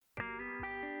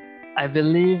I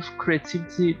believe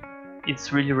creativity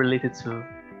is really related to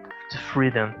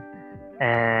freedom,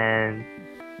 and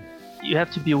you have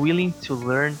to be willing to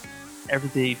learn every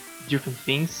day different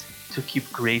things to keep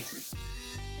creative.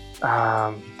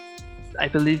 Um, I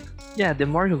believe, yeah, the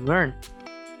more you learn,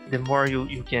 the more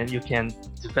you can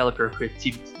develop your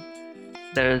creativity.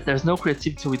 There's no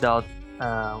creativity without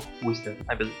wisdom,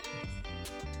 I believe.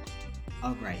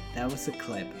 Alright, that was a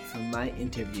clip from my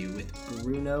interview with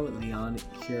Bruno Leon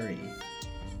Cury.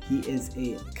 He is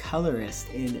a colorist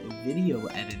and video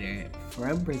editor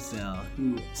from Brazil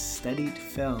who studied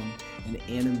film and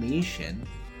animation.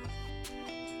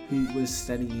 He was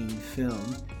studying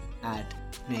film at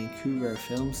Vancouver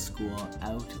Film School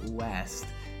out west.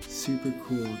 Super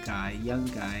cool guy, young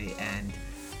guy, and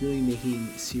really making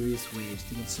serious waves,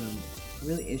 doing some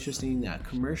really interesting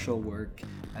commercial work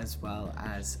as well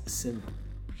as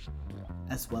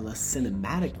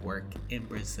cinematic work in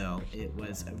Brazil. It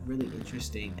was a really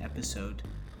interesting episode.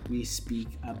 We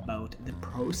speak about the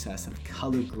process of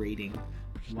color grading,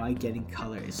 why getting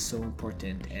color is so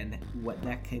important, and what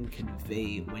that can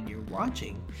convey when you're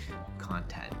watching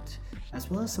content,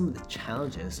 as well as some of the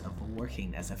challenges of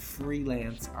working as a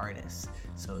freelance artist.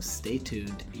 So stay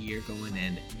tuned, you're going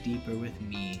in deeper with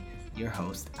me, your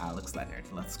host, Alex Leonard.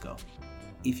 Let's go.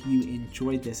 If you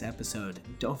enjoyed this episode,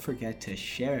 don't forget to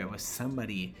share it with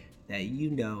somebody that you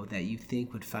know that you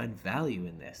think would find value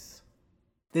in this.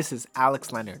 This is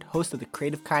Alex Leonard, host of the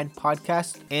Creative Kind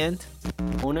podcast and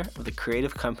owner of the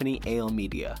creative company AL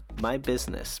Media. My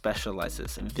business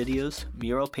specializes in videos,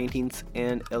 mural paintings,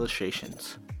 and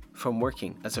illustrations. From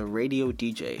working as a radio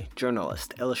DJ,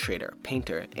 journalist, illustrator,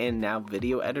 painter, and now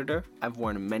video editor, I've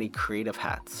worn many creative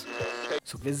hats.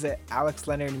 So visit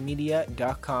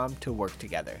alexleonardmedia.com to work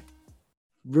together.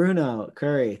 Bruno,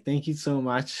 Cury, thank you so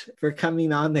much for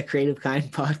coming on the Creative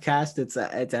Kind podcast. It's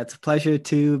a pleasure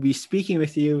to be speaking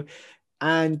with you.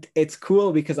 And it's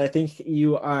cool because I think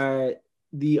you are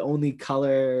the only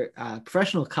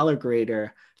professional color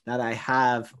grader that I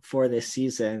have for this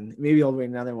season. Maybe I'll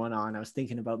bring another one on. I was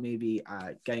thinking about maybe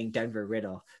getting Denver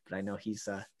Riddle, but I know he's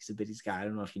a busy guy. I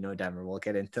don't know if you know Denver. We'll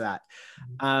get into that.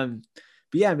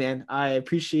 But yeah, man, I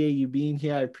appreciate you being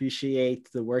here. I appreciate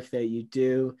the work that you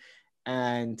do.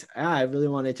 And I really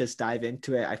want to just dive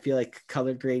into it. I feel like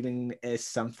color grading is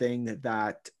something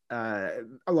that a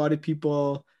lot of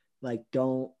people they're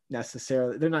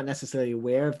not necessarily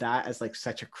aware of that as like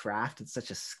such a craft. It's such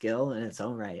a skill in its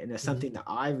own right. And it's something that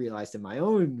I realized in my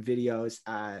own videos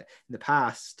in the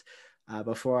past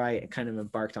before I kind of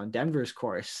embarked on Denver's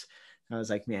course. I was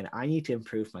like, man, I need to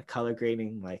improve my color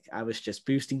grading. Like I was just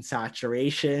boosting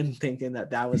saturation, thinking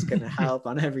that was going to help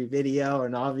on every video.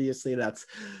 And obviously that's,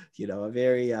 a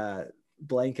very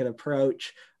blanket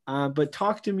approach. But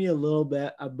talk to me a little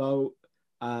bit about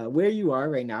where you are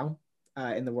right now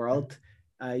in the world,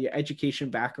 your education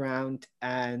background.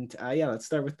 And let's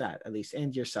start with that at least,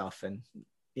 and yourself. And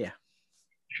yeah.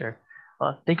 Sure.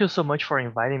 Well, thank you so much for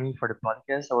inviting me for the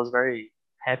podcast. I was very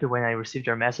happy when I received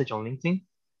your message on LinkedIn.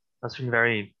 I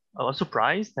was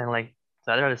surprised and like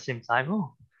excited at the same time.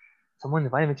 Oh, someone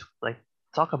invited me to like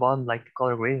talk about like the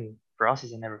color grading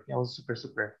process and everything. I was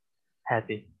super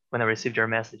happy when I received your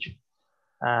message.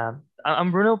 I'm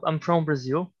Bruno. I'm from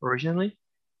Brazil originally.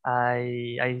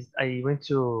 I went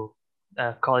to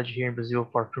college here in Brazil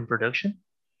for film production,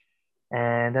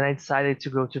 and then I decided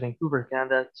to go to Vancouver,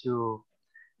 Canada, to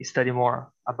study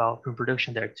more about film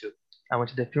production there too. I went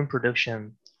to the film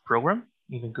production program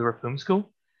in Vancouver Film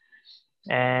School,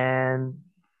 and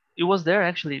it was there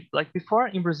actually. Like before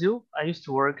in Brazil, I used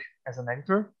to work as an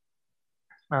editor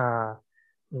uh,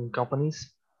 in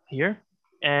companies here,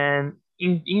 and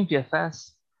in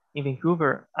VFS in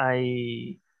Vancouver,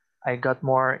 I got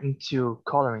more into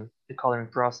coloring, the coloring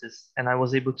process, and I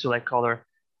was able to like color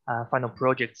final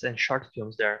projects and short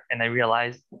films there, and I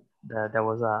realized that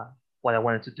was what I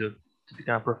wanted to do to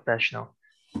become a professional,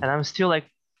 and I'm still like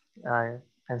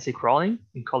can say crawling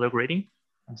in color grading.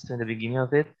 I'm still in the beginning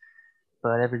of it,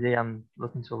 but every day I'm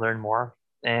looking to learn more.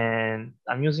 And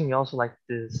I'm using also like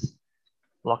this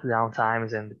lockdown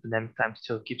times and the pandemic times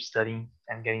to keep studying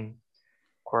and getting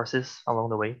courses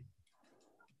along the way.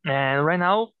 And right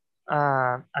now,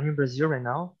 I'm in Brazil right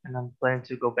now, and I'm planning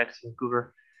to go back to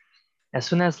Vancouver as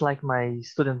soon as like my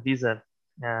student visa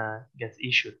gets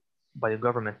issued by the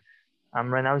government.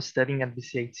 I'm right now studying at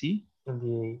BCIT in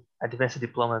the Advanced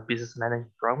Diploma Business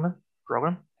Management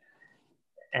program,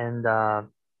 and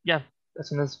yeah, as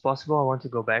soon as possible, I want to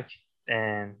go back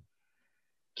and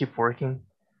keep working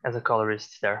as a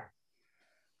colorist there.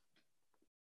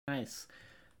 Nice.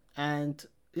 And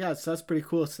Yeah, so that's pretty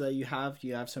cool. So that you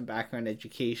have some background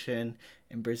education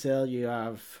in Brazil, you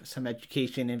have some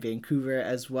education in Vancouver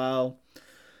as well.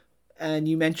 And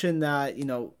you mentioned that,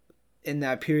 in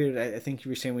that period, I think you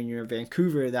were saying when you were in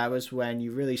Vancouver, that was when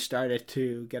you really started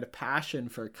to get a passion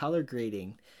for color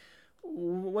grading.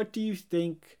 What do you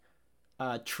think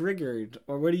triggered,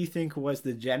 or what do you think was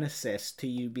the genesis to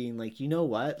you being like, you know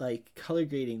what, like color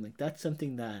grading, like that's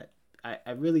something that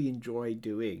I really enjoy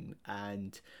doing,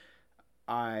 and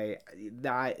I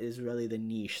that is really the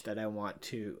niche that I want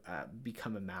to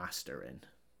become a master in.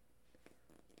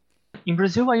 In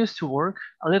Brazil, I used to work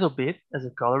a little bit as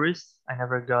a colorist. I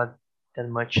never got that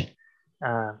much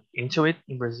into it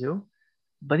in Brazil.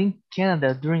 But in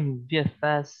Canada during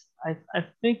VFS, I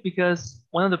think because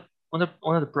one of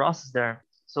the process there.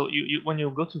 So when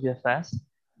you go to VFS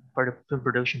for the film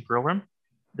production program,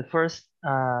 the first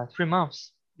 3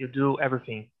 months you do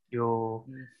everything. You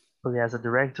Mm. play as a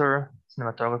director,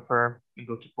 cinematographer. You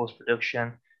go to post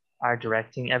production, art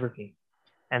directing, everything,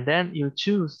 and then you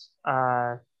choose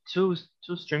two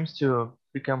streams to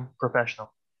become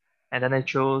professional. And then I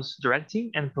chose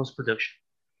directing and post production.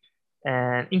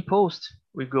 And in post,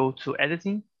 we go to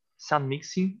editing, sound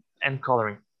mixing, and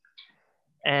coloring.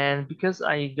 And because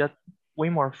I got way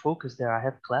more focused there, I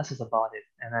have classes about it,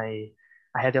 and I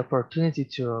had the opportunity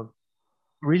to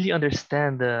really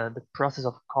understand the process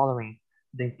of coloring,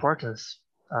 the importance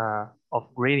of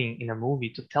grading in a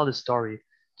movie to tell the story,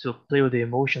 to play with the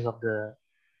emotions of the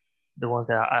ones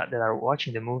that are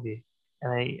watching the movie.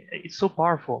 And it's so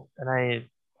powerful. And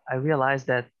I realized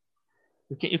that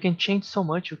you can change so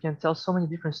much, you can tell so many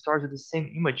different stories with the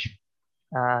same image,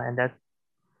 and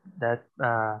that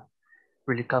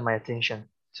really caught my attention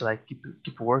to like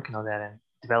keep working on that and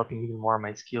developing even more of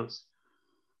my skills.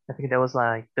 I think that was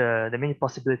like the many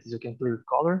possibilities you can play with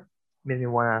color made me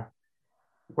wanna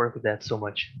work with that so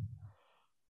much.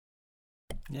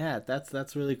 Yeah,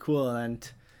 that's really cool,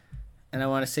 and I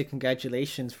want to say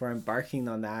congratulations for embarking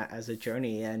on that as a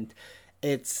journey. And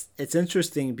it's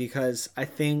interesting because I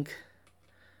think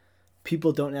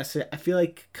people don't necessarily. I feel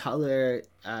like color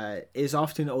is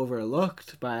often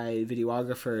overlooked by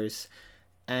videographers,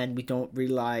 and we don't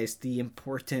realize the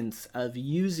importance of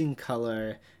using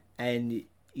color and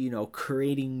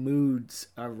creating moods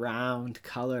around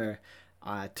color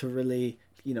to really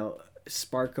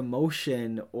spark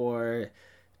emotion, or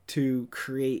to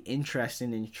create interest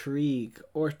and intrigue,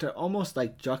 or to almost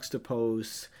like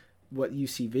juxtapose what you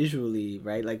see visually,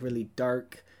 right? Like really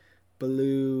dark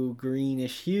blue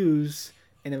greenish hues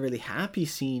in a really happy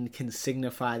scene can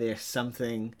signify there's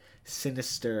something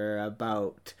sinister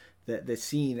about the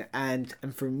scene. And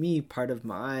for me, part of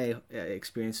my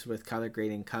experience with color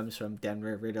grading comes from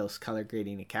Denver Riddle's Color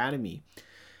Grading Academy.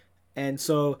 And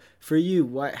so for you,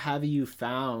 what have you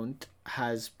found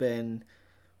has been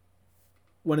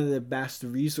one of the best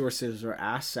resources or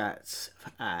assets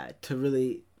to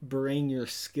really bring your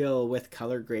skill with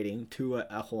color grading to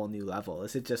a whole new level?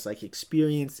 Is it just like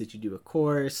experience? Did you do a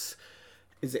course?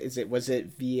 Is it was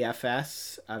it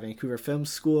VFS, Vancouver Film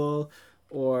School,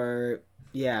 or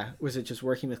yeah, was it just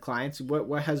working with clients?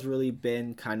 What has really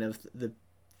been kind of the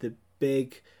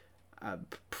big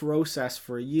process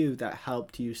for you that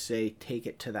helped you say take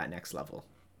it to that next level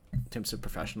in terms of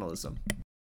professionalism?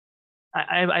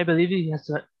 I believe it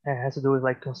has to do with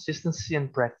like consistency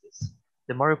and practice.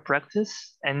 The more you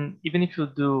practice, and even if you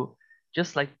do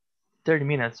just like 30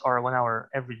 minutes or 1 hour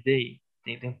every day,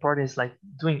 the important is like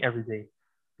doing every day,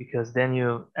 because then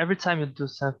you every time you do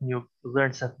something, you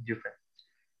learn something different.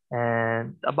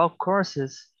 And about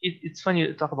courses, it's funny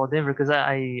to talk about Denver because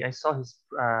I saw his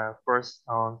course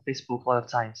on Facebook a lot of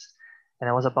times, and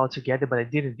I was about to get it, but I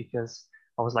didn't because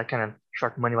I was like kind of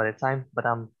short money by the time. But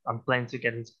I'm planning to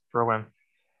get his program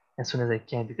as soon as I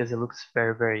can because it looks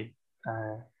very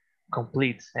uh,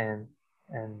 complete and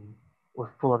with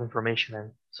full of information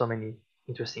and so many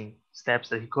interesting steps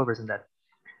that he covers in that.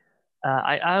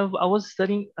 I was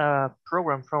studying a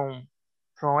program from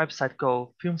a website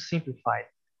called Film Simplified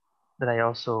that I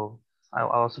also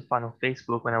found on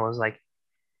Facebook when I was like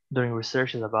doing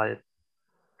researches about it,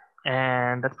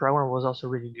 and that program was also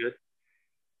really good.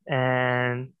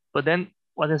 And but then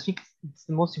what I think is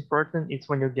the most important is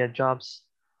when you get jobs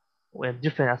with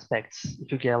different aspects.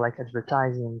 If you get like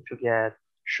advertising, if you get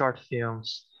short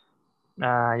films,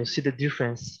 you see the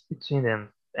difference between them,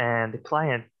 and the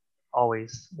client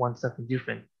always wants something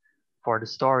different for the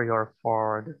story or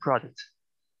for the product.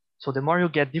 So the more you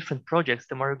get different projects,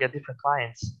 the more you get different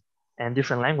clients and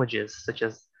different languages, such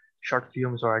as short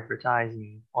films or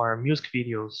advertising or music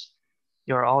videos.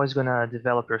 You're always gonna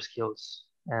develop your skills,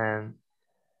 and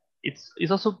it's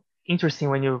also interesting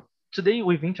when you today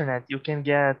with internet, you can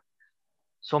get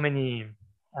so many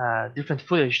different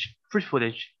free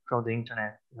footage from the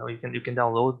internet. You can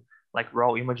download like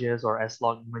raw images or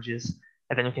S-log images,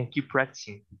 and then you can keep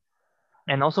practicing.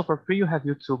 And also for free, you have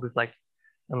YouTube with like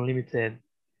unlimited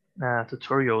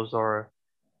tutorials or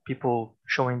people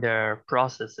showing their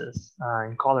processes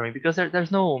in coloring because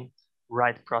there's no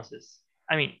right process.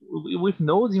 I mean, with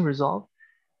nodes in Resolve,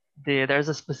 there's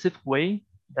a specific way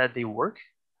that they work.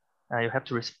 You have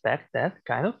to respect that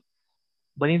kind of.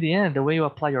 But in the end, the way you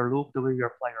apply your loop, the way you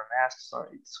apply your masks,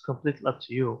 it's completely up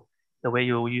to you. The way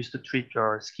you used to treat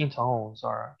your skin tones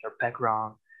or your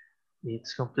background,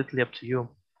 it's completely up to you.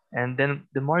 And then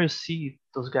the more you see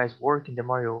those guys working, the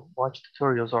more you watch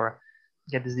tutorials or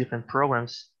get these different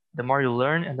programs, the more you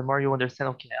learn and the more you understand,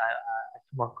 okay, I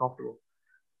feel more comfortable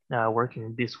working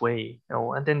in this way.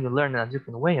 And then you learn in a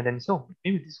different way, and then so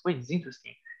maybe this way is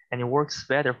interesting and it works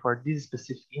better for this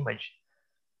specific image.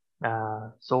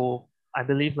 So I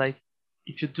believe like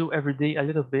if you do every day a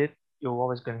little bit, you're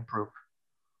always going to improve.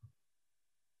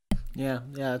 Yeah,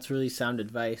 yeah, that's really sound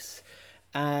advice.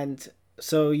 And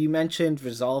so you mentioned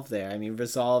Resolve there. I mean,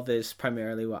 Resolve is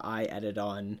primarily what I edit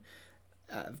on,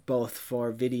 both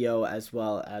for video as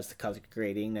well as the color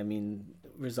grading. I mean,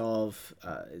 Resolve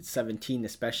 17,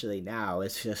 especially now,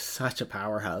 is just such a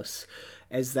powerhouse.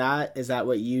 Is that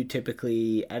what you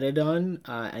typically edit on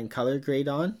and color grade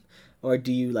on? Or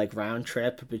do you like round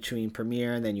trip between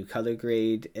Premiere and then you color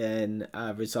grade in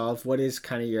Resolve? What is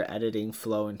kind of your editing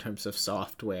flow in terms of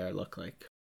software look like?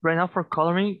 Right now for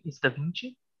coloring, it's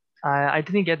DaVinci. I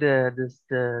didn't get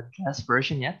the last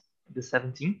version yet, the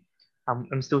 17.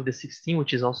 I'm still with the 16,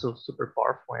 which is also super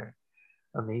powerful and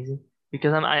amazing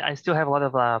because I still have a lot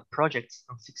of projects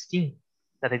on 16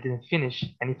 that I didn't finish,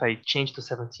 and if I change to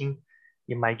 17,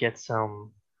 you might get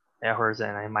some errors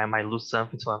and I might lose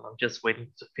something. So I'm just waiting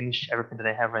to finish everything that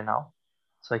I have right now,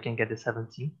 so I can get the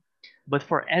 17. But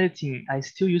for editing, I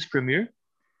still use Premiere,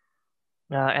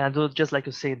 and I do just like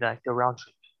you say that the round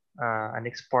trip. And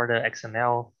export the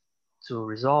XML to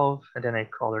Resolve, and then I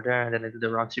color there, and then I do the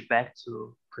round trip back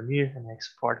to Premiere and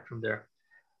export from there.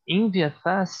 In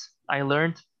VFS, I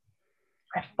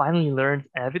finally learned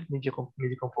Avid Media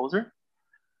Composer,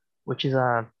 which is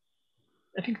I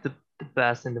think the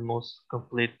best and the most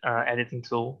complete editing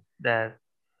tool that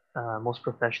most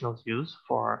professionals use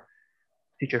for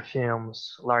feature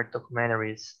films, large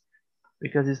documentaries,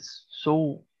 because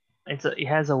it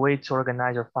has a way to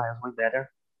organize your files way better.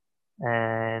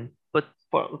 And but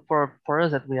for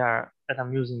us that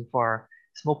I'm using for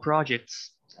small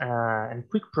projects and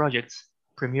quick projects,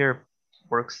 Premiere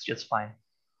works just fine.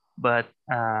 But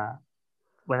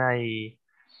when I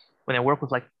when I work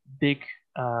with like big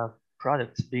uh,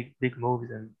 products, big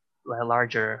movies, and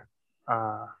larger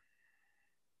uh,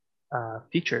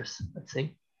 features, let's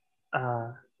say,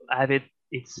 uh, Avid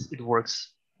it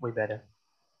works way better.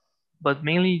 But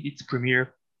mainly it's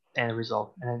Premiere and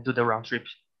Resolve, and I do the round trip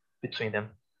between them.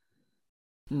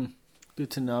 Hmm.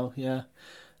 Good to know. Yeah.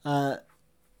 Uh,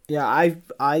 yeah.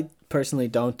 I personally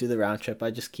don't do the round trip.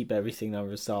 I just keep everything on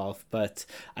Resolve. But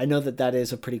I know that that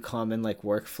is a pretty common like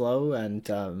workflow,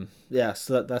 and yeah,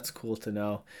 so that's cool to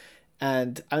know.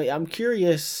 And I'm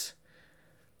curious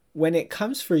when it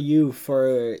comes for you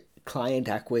for client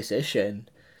acquisition.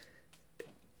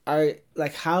 Are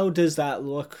like how does that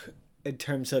look in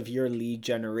terms of your lead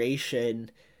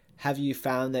generation? Have you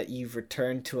found that you've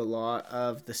returned to a lot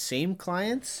of the same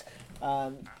clients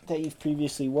that you've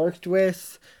previously worked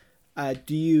with?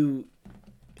 Do you,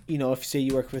 if say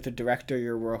you work with a director,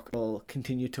 your work will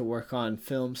continue to work on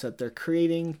films that they're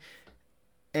creating,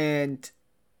 and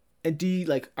do you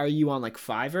like are you on like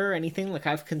Fiverr or anything? Like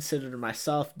I've considered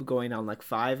myself going on like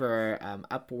Fiverr or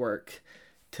Upwork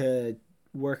to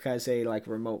work as a like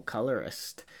remote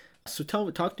colorist. So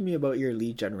talk to me about your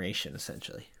lead generation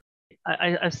essentially.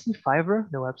 I've seen Fiverr,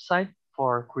 the website,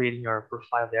 for creating your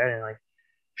profile there and like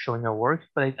showing your work,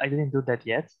 but I didn't do that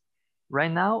yet.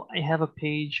 Right now, I have a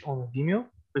page on Vimeo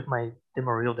with my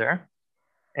demo reel there,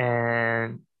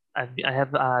 and I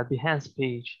have a Behance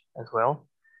page as well,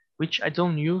 which I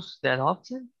don't use that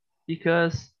often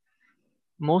because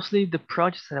mostly the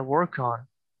projects that I work on,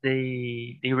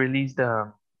 they release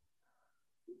the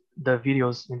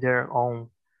videos in their own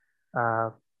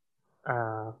uh,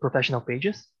 professional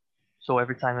pages. So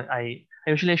every time I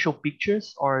usually show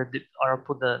pictures or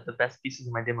put the best pieces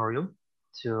in my demo reel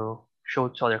to show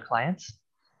to other clients.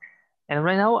 And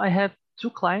right now I have two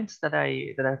clients that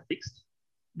I fixed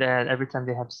that every time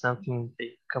they have something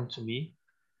they come to me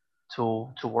to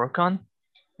work on.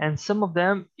 And some of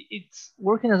them it's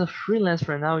working as a freelance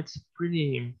right now. It's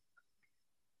pretty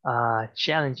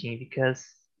challenging because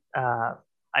uh,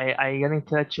 I get in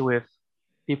touch with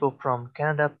people from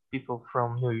Canada, people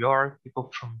from New York,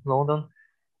 people from London,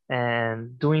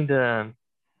 and doing the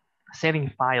sending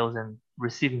files and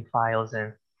receiving files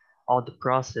and all the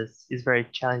process is very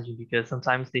challenging because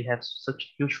sometimes they have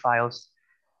such huge files,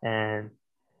 and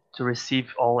to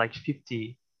receive all like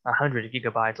 50, 100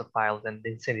 gigabytes of files and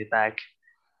then send it back,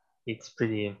 it's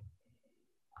pretty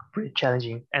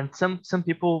challenging. And some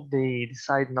people, they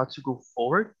decide not to go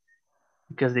forward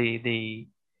because they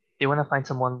want to find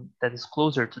someone that is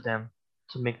closer to them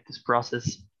to make this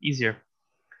process easier.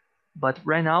 But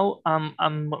right now, I'm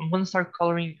gonna start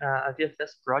coloring a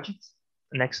VFS project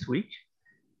next week,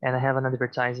 and I have an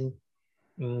advertising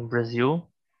in Brazil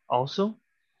also.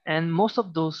 And most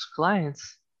of those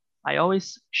clients, I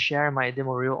always share my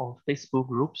demo reel on Facebook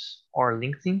groups or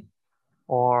LinkedIn,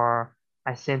 or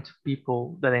I send to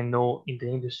people that I know in the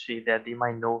industry that they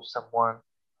might know someone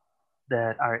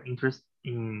that are interested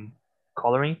in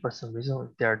coloring for some reason,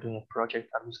 if they're doing a project,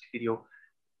 a music video,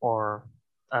 or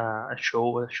a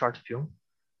show, a short film.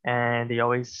 And they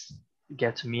always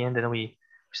get to me, and then we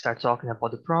start talking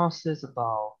about the process,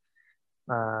 about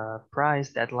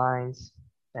price, deadlines,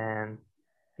 and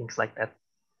things like that.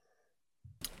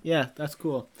 Yeah, that's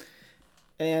cool.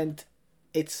 And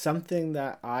it's something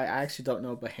that I actually don't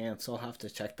know beforehand, so I'll have to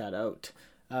check that out.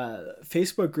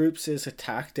 Facebook groups is a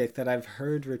tactic that I've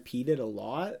heard repeated a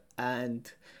lot,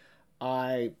 and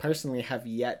I personally have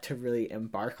yet to really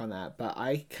embark on that. But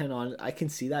I can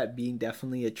see that being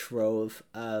definitely a trove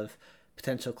of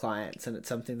potential clients, and it's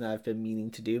something that I've been meaning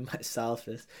to do myself,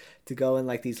 is to go in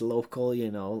like these local,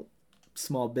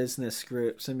 small business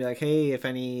groups and be like, hey, if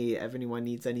anyone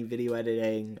needs any video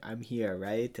editing, I'm here,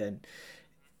 right? And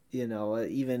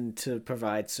even to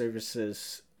provide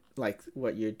services like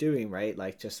what you're doing, right?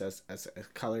 Like just as a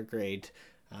color grade.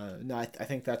 No, I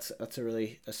think that's a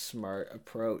really a smart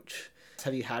approach.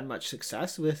 Have you had much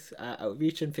success with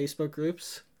outreach in Facebook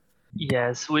groups?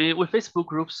 Yes, we with Facebook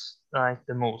groups like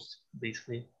the most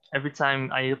basically. Every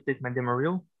time I update my demo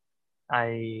reel,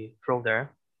 I throw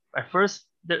there. At first,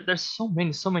 there's so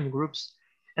many groups,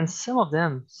 and some of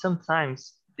them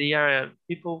sometimes they are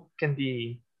people can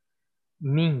be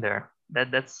mean there.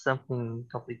 That's something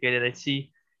complicated. I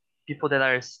see people that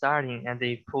are starting and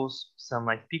they post some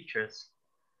like pictures,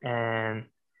 and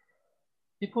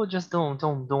people just don't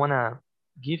wanna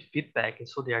give feedback, and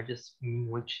so they are just mean,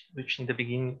 which in the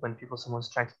beginning when someone's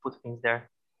trying to put things there,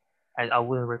 I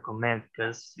wouldn't recommend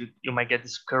because you might get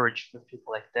discouraged with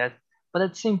people like that. But at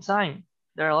the same time,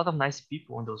 there are a lot of nice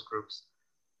people in those groups,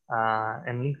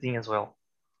 and LinkedIn as well.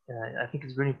 I think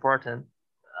it's really important.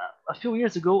 A few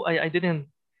years ago, I didn't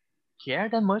care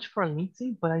that much for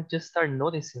LinkedIn, but I just started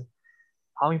noticing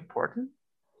how important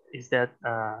is that,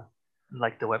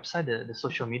 like the website, the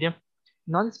social media,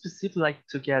 not specifically like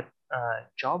to get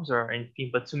jobs or anything,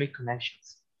 but to make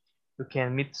connections. You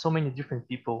can meet so many different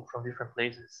people from different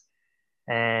places,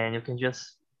 and you can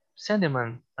just send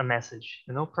them a message.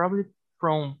 Probably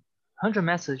from 100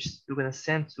 messages you're gonna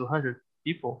send to 100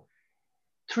 people,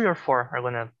 three or four are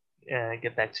gonna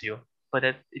get back to you. But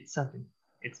it's something.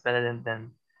 It's better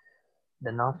than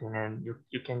nothing, and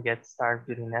you can get start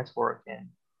building network and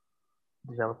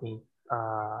developing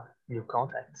new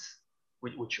contacts,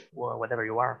 which whatever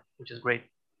you are, which is great.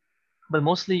 But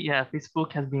mostly, yeah,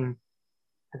 Facebook has been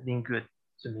good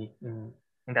to me in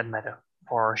that matter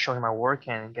for showing my work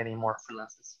and getting more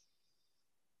freelances.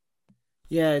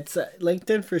 Yeah, it's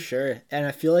LinkedIn for sure. And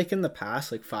I feel like in the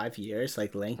past like 5 years,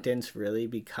 like LinkedIn's really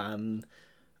become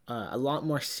a lot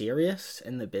more serious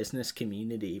in the business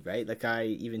community, right? Like I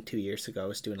even 2 years ago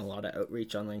was doing a lot of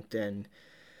outreach on LinkedIn,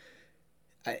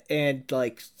 and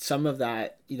like some of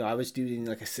that, I was doing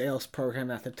like a sales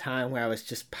program at the time where I was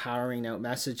just powering out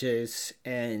messages,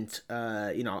 and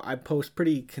I post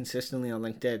pretty consistently on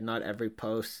LinkedIn. Not every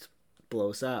post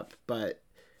blows up, but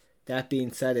that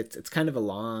being said, it's kind of a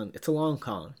long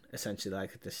con, essentially,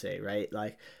 like to say, right?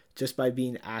 Like just by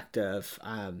being active,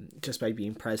 just by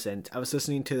being present. I was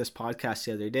listening to this podcast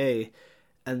the other day,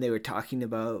 and they were talking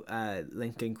about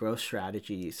LinkedIn growth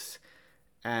strategies,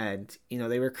 and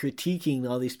they were critiquing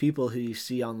all these people who you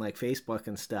see on like Facebook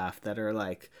and stuff that are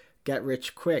like get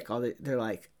rich quick. They're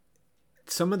like,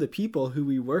 some of the people who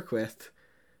we work with,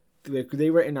 they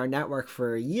were in our network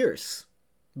for years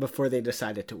before they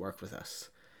decided to work with us,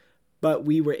 but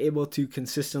we were able to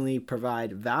consistently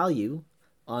provide value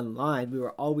online. We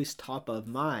were always top of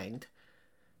mind,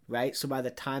 right? So by the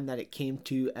time that it came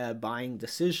to a buying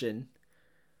decision,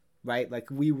 right, like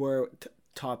we were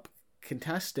top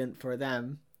contestant for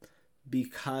them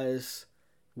because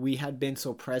we had been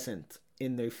so present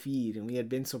in their feed, and we had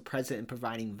been so present in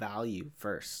providing value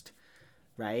first,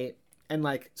 right? And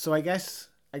like, so I guess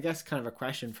kind of a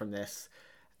question from this,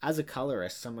 as a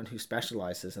colorist, someone who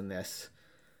specializes in this,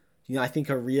 I think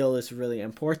a reel is really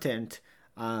important.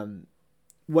 Um,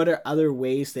 what are other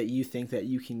ways that you think that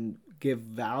you can give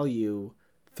value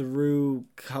through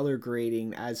color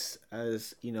grading as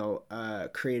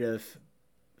creative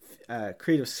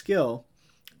skill,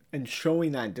 and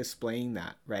showing that and displaying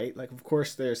that, right? Like, of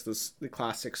course, there's the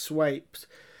classic swipes,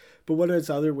 but what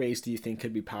other ways do you think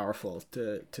could be powerful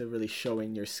to really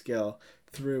showing your skill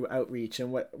through outreach,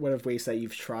 and what are ways that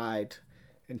you've tried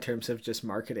in terms of just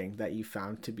marketing that you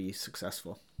found to be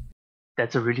successful?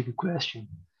 That's a really good question.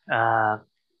 Uh,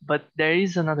 but there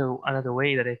is another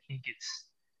way that I think it's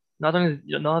not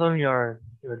only your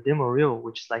demo reel,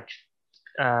 which is like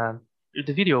uh,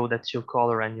 the video that you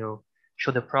color and you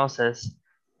show the process,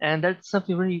 and that's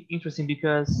something really interesting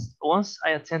because once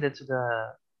I attended to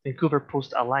the Vancouver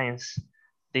Post Alliance,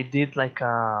 they did like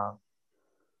a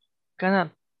kind of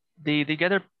they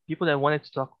gathered people that wanted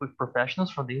to talk with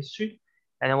professionals from the industry,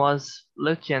 and I was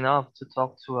lucky enough to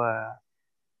talk to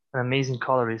an amazing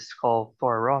colorist called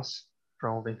Thor Ross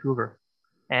from Vancouver.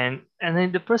 And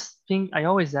then the first thing I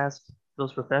always ask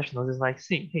those professionals is like,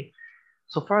 see, hey,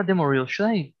 so for a demo reel, should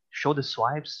I show the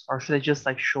swipes or should I just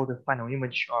like show the final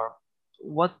image or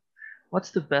what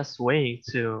what's the best way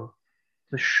to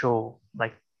show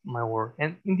like my work?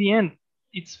 And in the end,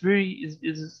 it's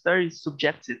very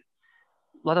subjective.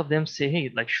 A lot of them say,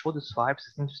 hey, like show the swipes.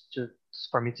 It's interesting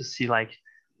for me to see like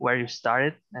where you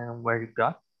started and where you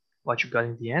got, what you got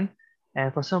in the end.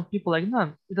 And for some people, like,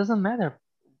 no, it doesn't matter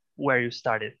where you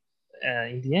started.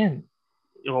 In the end,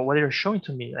 what you're showing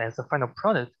to me as a final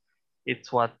product,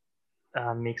 it's what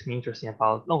makes me interesting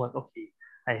about, oh, well, okay,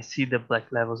 I see the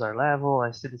black levels are level,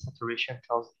 I see the saturation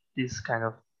tells this kind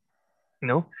of, you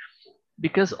know,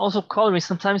 because also coloring,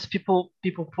 sometimes people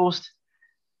post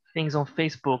things on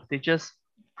Facebook, they just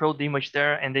throw the image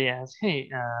there and they ask, hey,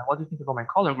 what do you think about my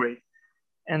color grade?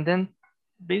 And then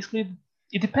basically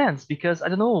it depends because I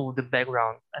don't know the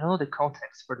background, I don't know the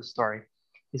context for the story.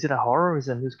 Is it a horror? Is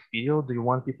it a music video? Do you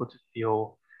want people to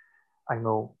feel, I don't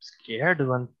know, scared? Do you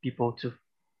want people to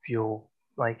feel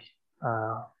like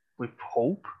uh, with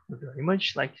hope with your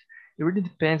image? Like it really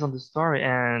depends on the story.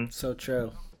 And So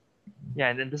true. yeah,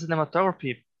 and then the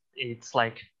cinematography, it's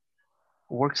like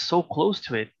works so close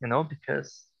to it,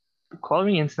 because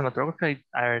coloring and cinematography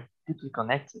are deeply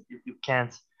connected. You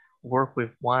can't work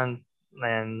with one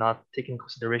and not take in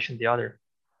consideration the other.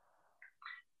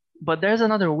 But there's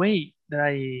another way that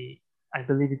I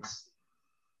believe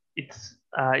it's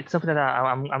something that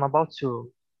I'm about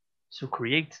to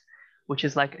create, which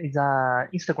is like it's a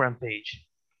Instagram page,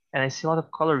 and I see a lot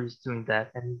of colorists doing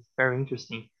that, and it's very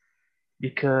interesting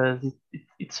because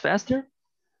it's faster.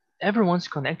 Everyone's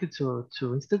connected to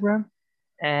Instagram,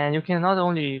 and you can not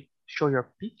only show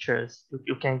your pictures,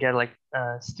 you can get like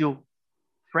still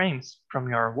frames from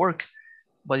your work,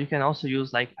 but you can also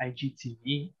use like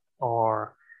IGTV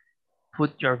or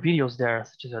put your videos there,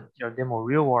 such as your demo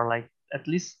reel or like at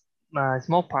least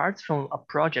small parts from a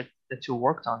project that you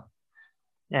worked on.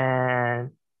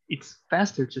 And it's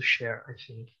faster to share, I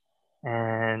think.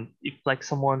 And if like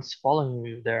someone's following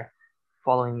you there,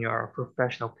 following your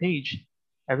professional page,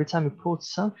 every time you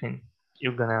post something,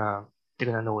 you're gonna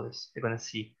they're gonna notice, they're gonna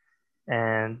see.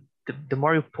 And the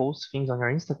more you post things on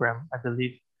your Instagram, I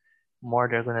believe more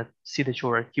they're gonna see that you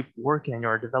are keep working and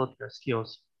you're developing your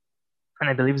skills. And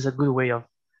I believe it's a good way of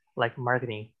like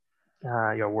marketing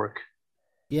your work.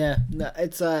 Yeah, no,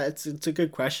 it's a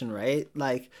good question, right?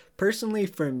 Like, personally,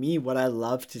 for me, what I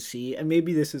love to see, and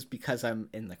maybe this is because I'm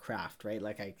in the craft, right?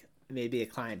 Like, I maybe a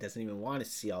client doesn't even want to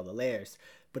see all the layers,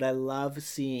 but I love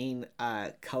seeing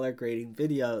color grading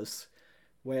videos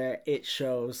where it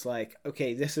shows like,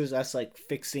 okay, this is us like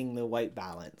fixing the white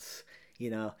balance, you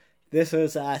know. This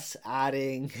is us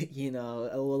adding,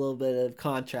 a little bit of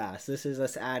contrast. This is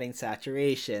us adding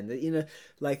saturation.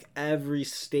 Like every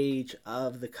stage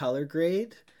of the color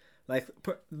grade. Like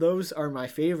those are my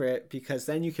favorite because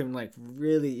then you can like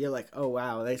really, you're like, oh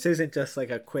wow, this isn't just like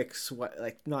a quick swipe,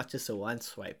 like not just a one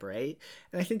swipe, right?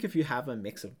 And I think if you have a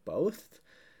mix of both,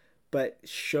 but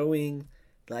showing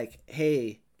like,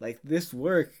 hey, like this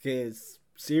work is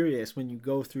serious when you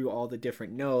go through all the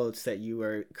different notes that you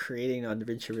are creating on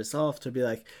DaVinci Resolve, to be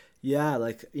like, yeah,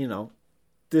 like,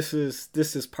 this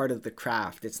is part of the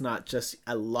craft. It's not just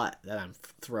a lot that I'm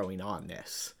throwing on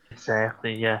this.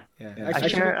 Exactly, yeah. Yeah,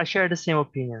 I share the same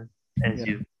opinion as yeah,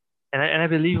 you. And I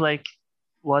believe like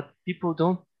what people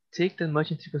don't take that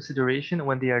much into consideration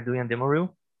when they are doing a demo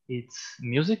reel, it's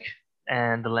music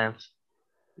and the length.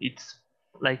 It's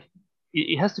like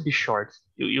it has to be short.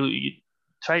 You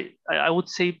try. I would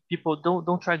say people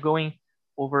don't try going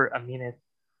over a minute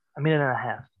and a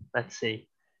half, let's say.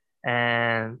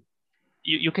 And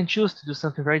you can choose to do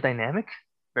something very dynamic,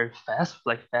 very fast,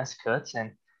 like fast cuts,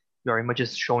 and your image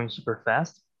is showing super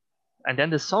fast. And then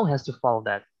the song has to follow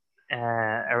that.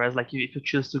 Whereas like if you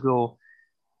choose to go,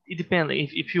 it depends.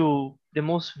 If you the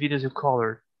most videos you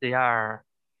color, they are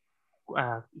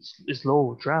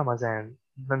slow dramas, and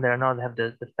when they're not have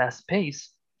the fast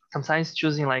pace, sometimes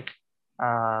choosing like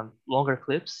longer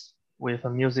clips with a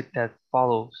music that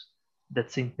follows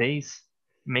that same pace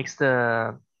makes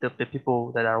the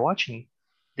people that are watching,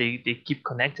 they keep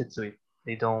connected to it.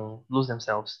 They don't lose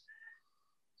themselves.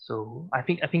 So I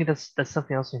think that's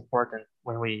something else important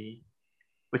when we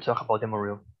talk about demo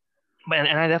reel.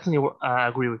 And I definitely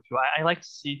agree with you. I like to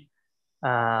see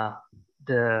uh,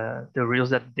 the reels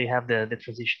that they have the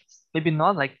transitions. Maybe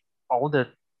not like all the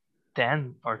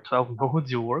 10 or 12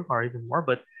 nodes you work or even more,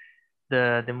 but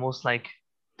the most like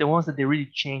the ones that they really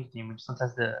change the image.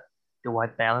 Sometimes the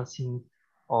white balancing,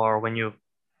 or when you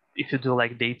if you do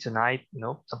like day to night,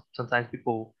 sometimes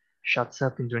people shot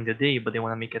something during the day, but they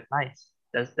want to make it night.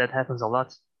 That happens a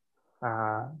lot.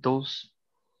 Those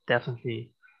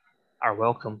definitely are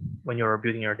welcome when you're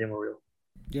building your demo reel.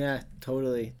 Yeah,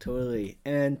 totally, totally.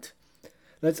 And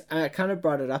let's I kind of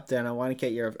brought it up there, and I want to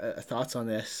get your thoughts on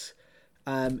this.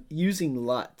 Using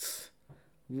LUTs.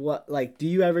 What like do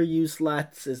you ever use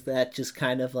LUTs? Is that just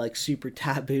kind of like super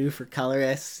taboo for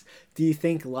colorists? Do you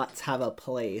think LUTs have a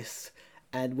place?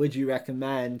 And would you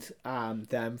recommend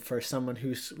them for someone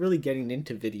who's really getting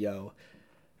into video,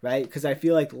 right? Because I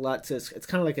feel like LUTs is it's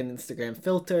kind of like an Instagram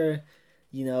filter.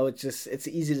 It's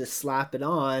easy to slap it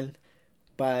on,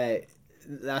 but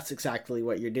that's exactly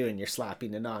what you're doing. You're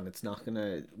slapping it on. It's not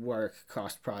gonna work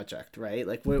cross project, right?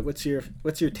 Like, what's your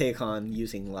take on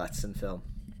using LUTs in film?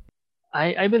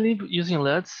 I believe using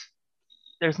LUTs,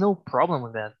 there's no problem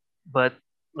with that. But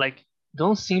like,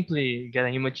 don't simply get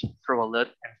an image, throw a LUT,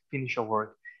 and finish your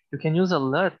work. You can use a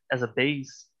LUT as a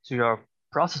base to your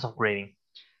process of grading.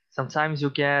 Sometimes you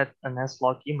get an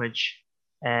S-Log image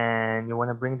and you want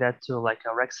to bring that to like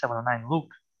a Rec 709 look.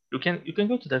 You can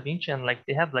go to DaVinci and like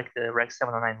they have like the Rec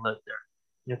 709 LUT there.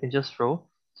 You can just throw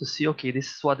to see, okay, this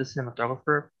is what the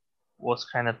cinematographer was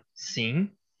kind of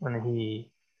seeing when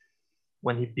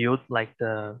he built like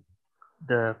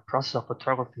the process of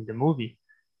photography in the movie.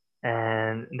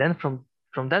 And then from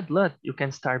that LUT you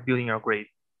can start building your grade.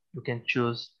 You can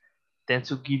choose then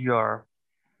to give your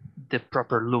the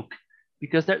proper look,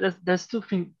 because there's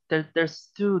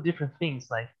two different things.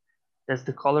 Like there's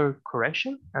the color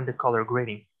correction and the color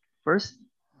grading. First,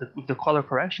 the color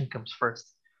correction comes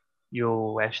first.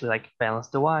 You actually like balance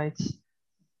the whites,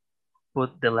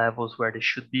 put the levels where they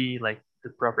should be, like the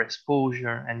proper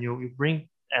exposure, and you bring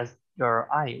as your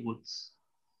eye would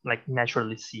like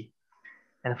naturally see.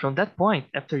 And from that point,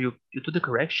 after you do the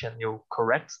correction, you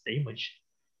correct the image,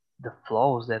 the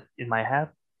flaws that it might have,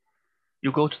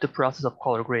 you go to the process of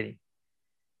color grading,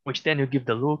 which then you give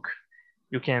the look.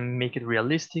 You can make it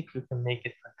realistic, you can make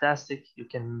it fantastic, you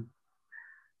can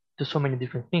do so many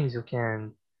different things. You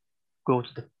can go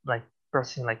to the like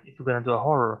person, like if you're gonna do a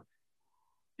horror,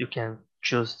 you can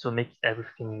choose to make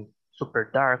everything super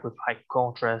dark with high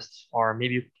contrast, or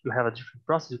maybe you have a different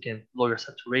process. You can lower your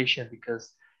saturation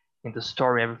because in the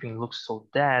story everything looks so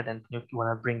dead, and you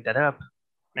want to bring that up.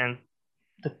 And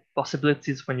the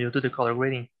possibilities when you do the color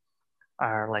grading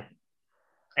are like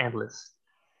endless.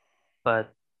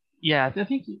 But yeah, I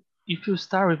think if you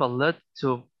start with a LUT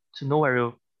to know where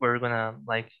you're gonna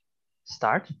like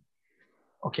start.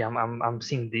 Okay, I'm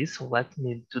seeing this. So let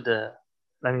me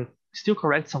still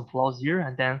correct some flaws here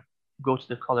and then go to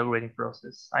the color grading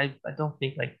process. I don't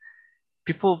think like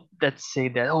people that say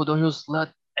that, oh, don't use LUT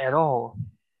at all.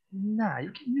 Nah,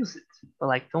 you can use it, but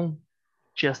like don't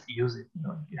just use it.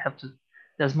 You have to.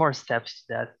 There's more steps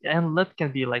to that, and LUT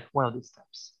can be like one of these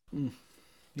steps. Mm,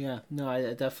 yeah, no,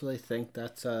 I definitely think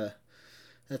that's a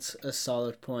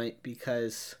solid point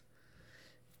because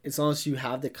as long as you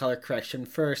have the color correction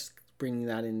first, bringing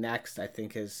that in next, I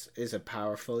think is a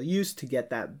powerful use to get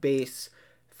that base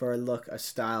for a look, a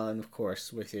style, and of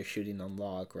course with your shooting on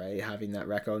log, right? Having that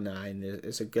Reco 9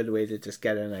 is a good way to just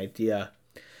get an idea.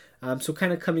 So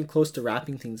kind of coming close to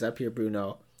wrapping things up here,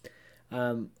 Bruno.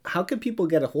 How can people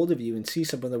get a hold of you and see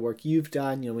some of the work you've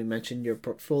done? We mentioned your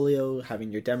portfolio,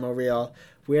 having your demo reel.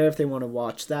 Where if they want to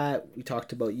watch that? We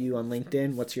talked about you on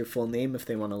LinkedIn. What's your full name if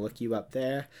they want to look you up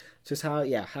there? Just how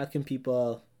can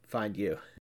people find you?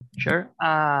 Sure.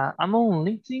 I'm on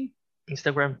LinkedIn,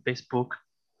 Instagram, Facebook.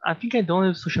 I think I don't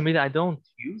use social media. I don't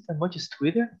use that much as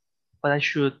Twitter, but I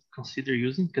should consider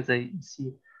using because I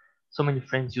see so many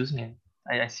friends using it.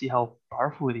 I see how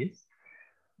powerful it is.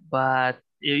 But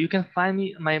You can find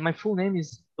me. My full name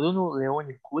is Bruno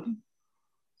Leone Cury.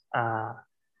 Uh,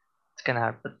 it's kind of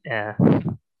hard, but yeah.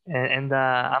 And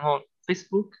I'm on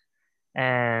Facebook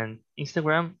and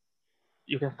Instagram.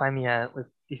 You can find me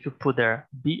if you put there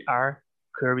BR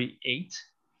Curry 8.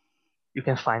 You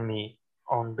can find me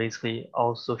on basically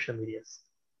all social medias.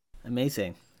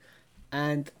 Amazing.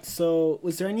 And so,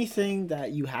 was there anything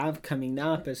that you have coming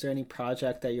up? Is there any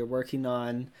project that you're working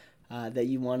on that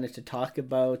you wanted to talk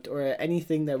about, or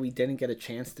anything that we didn't get a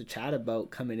chance to chat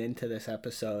about coming into this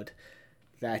episode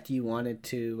that you wanted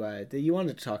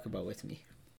to talk about with me?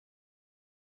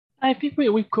 I think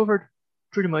we covered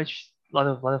pretty much a lot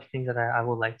of things that I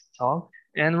would like to talk.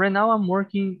 And right now I'm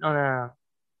working on a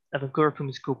Vancouver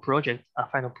Film School project, a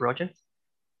final project.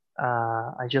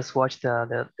 I just watched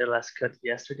the last cut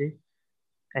yesterday,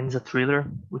 and it's a thriller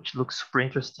which looks super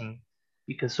interesting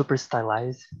because super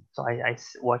stylized. So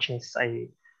watching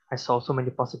I saw so many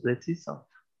possibilities of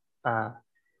uh,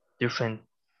 different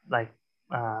like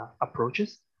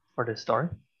approaches for the story.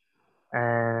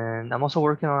 And I'm also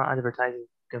working on an advertising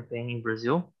campaign in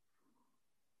Brazil.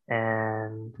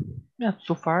 And yeah,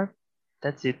 so far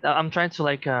that's it. I'm trying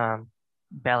to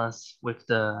balance with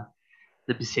the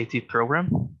BCAT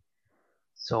program,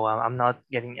 so I'm not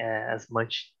getting as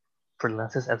much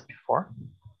freelances as before,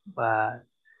 but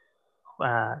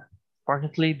uh,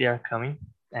 fortunately they are coming,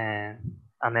 and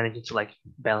I'm managing to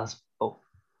balance both.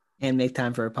 And make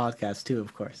time for a podcast too,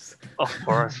 of course. Of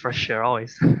course, for sure,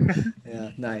 always.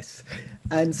 Yeah, nice.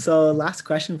 And so, last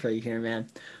question for you here, man.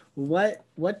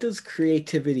 What does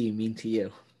creativity mean to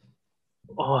you?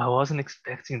 Oh, I wasn't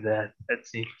expecting that.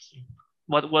 That's interesting.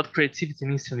 What creativity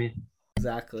means to me?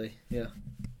 Exactly. Yeah.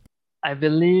 I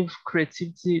believe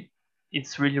creativity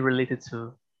is really related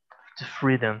to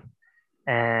freedom,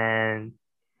 and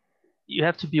you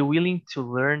have to be willing to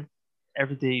learn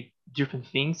every day different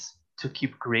things to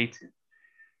keep creative.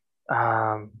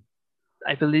 Um,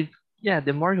 I believe, yeah,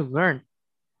 the more you learn,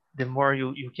 the more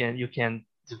you can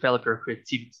develop your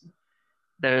creativity.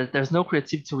 There's no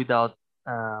creativity without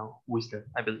wisdom,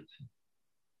 I believe.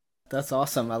 That's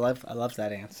awesome. I love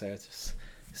that answer. It's just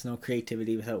there's no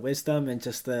creativity without wisdom, and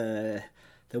just the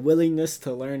willingness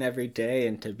to learn every day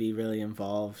and to be really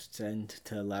involved and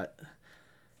to let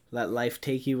life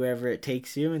take you wherever it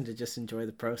takes you and to just enjoy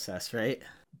the process, right?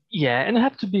 Yeah, and you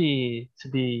have to be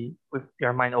with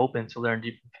your mind open to learn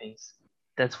different things.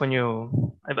 That's when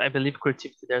I believe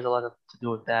creativity. There's a lot of to do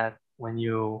with that when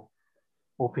you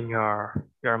open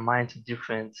your mind to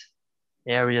different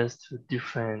areas, to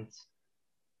different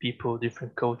people,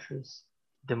 different cultures.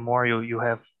 The more you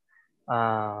have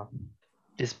uh,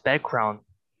 this background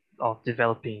of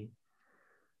developing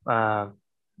uh,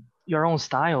 your own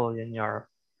style and your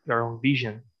own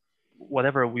vision,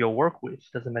 whatever we'll work with,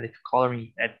 doesn't matter if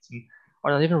coloring, editing,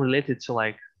 or not even related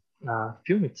to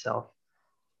film itself.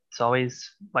 It's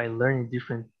always by learning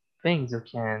different things you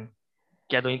can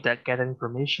get that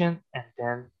information and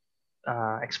then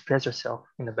express yourself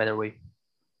in a better way.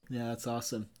 Yeah, that's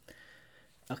awesome.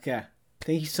 Okay.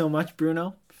 Thank you so much,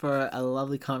 Bruno, for a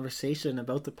lovely conversation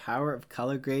about the power of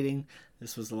color grading.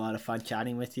 This was a lot of fun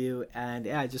chatting with you. And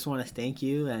yeah, I just want to thank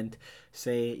you and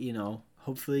say,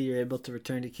 hopefully you're able to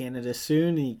return to Canada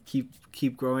soon and you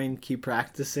keep growing, keep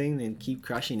practicing, and keep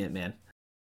crushing it, man.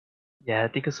 Yeah,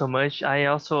 thank you so much. I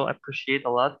also appreciate a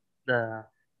lot the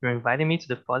you inviting me to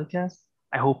the podcast.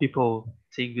 I hope people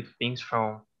take good things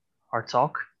from our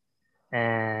talk.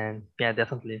 And yeah,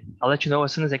 definitely. I'll let you know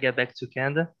as soon as I get back to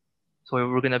Canada. So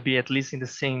we're gonna be at least in the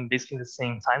same, basically in the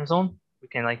same time zone. We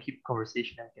can keep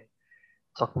conversation and can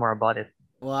talk more about it.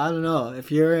 Well, I don't know.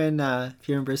 If you're in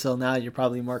Brazil now, you're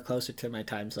probably more closer to my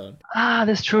time zone. Ah,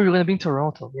 that's true. You're gonna be in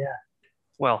Toronto. Yeah.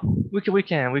 Well, we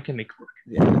can make it work.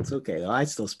 Yeah, it's okay though. I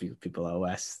still speak with people out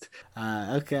west.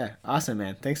 Okay, awesome,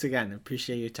 man. Thanks again.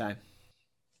 Appreciate your time.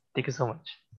 Thank you so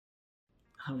much.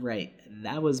 All right,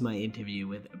 that was my interview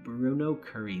with Bruno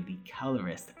Cury, the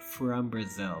colorist from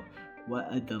Brazil.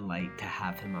 What a delight to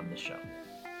have him on the show.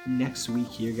 Next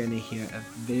week, you're going to hear a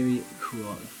very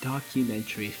cool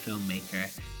documentary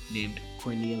filmmaker named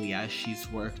Cornelia. She's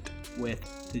worked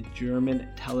with the German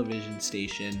television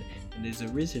station and is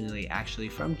originally actually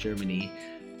from Germany.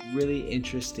 Really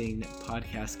interesting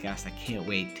podcast guest. I can't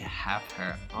wait to have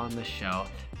her on the show.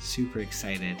 Super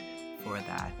excited for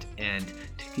that and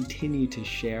to continue to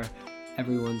share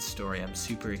everyone's story. I'm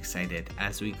super excited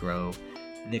as we grow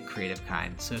the creative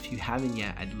kind. So if you haven't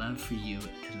yet, I'd love for you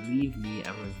to leave me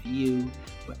a review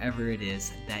wherever it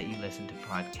is that you listen to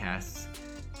podcasts.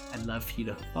 I'd love for you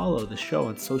to follow the show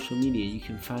on social media. You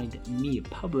can find me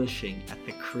publishing at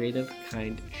The Creative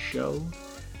Kind Show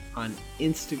on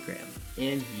Instagram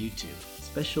and YouTube.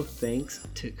 Special thanks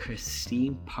to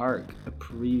Christine Park, a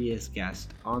previous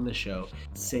guest on the show,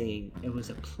 saying it was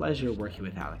a pleasure working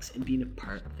with Alex and being a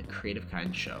part of the Creative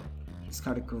Kind show. He's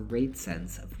got a great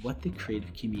sense of what the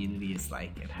creative community is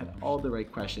like and had all the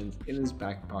right questions in his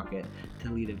back pocket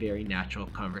to lead a very natural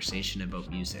conversation about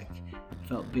music. I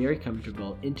felt very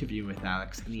comfortable interviewing with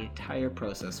Alex, and the entire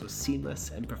process was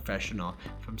seamless and professional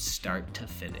from start to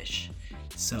finish.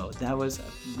 So that was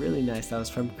really nice. That was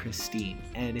from Christine.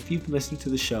 And if you've listened to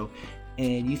the show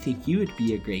and you think you would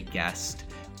be a great guest,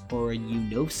 or you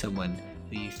know someone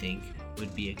who you think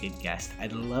would be a good guest,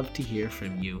 I'd love to hear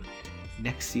from you.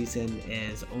 Next season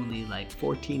is only like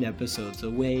 14 episodes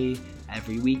away.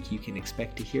 Every week you can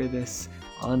expect to hear this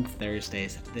on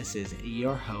Thursdays. This is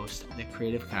your host, The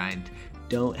Creative Kind.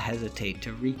 Don't hesitate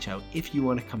to reach out if you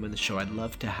want to come on the show. I'd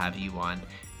love to have you on.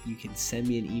 You can send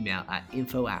me an email at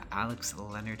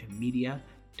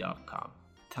info@alexleonardmedia.com.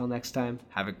 Till next time,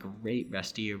 have a great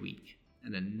rest of your week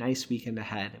and a nice weekend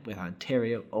ahead with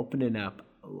Ontario opening up.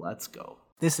 Let's go.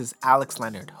 This is Alex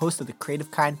Leonard, host of the Creative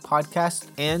Kind podcast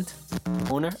and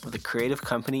owner of the creative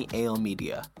company AL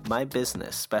Media. My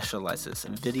business specializes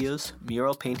in videos,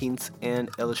 mural paintings, and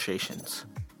illustrations.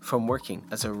 From working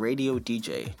as a radio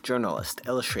DJ, journalist,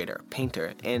 illustrator,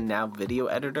 painter, and now video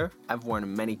editor, I've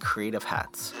worn many creative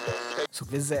hats. So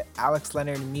visit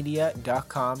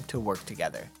alexleonardmedia.com to work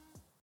together.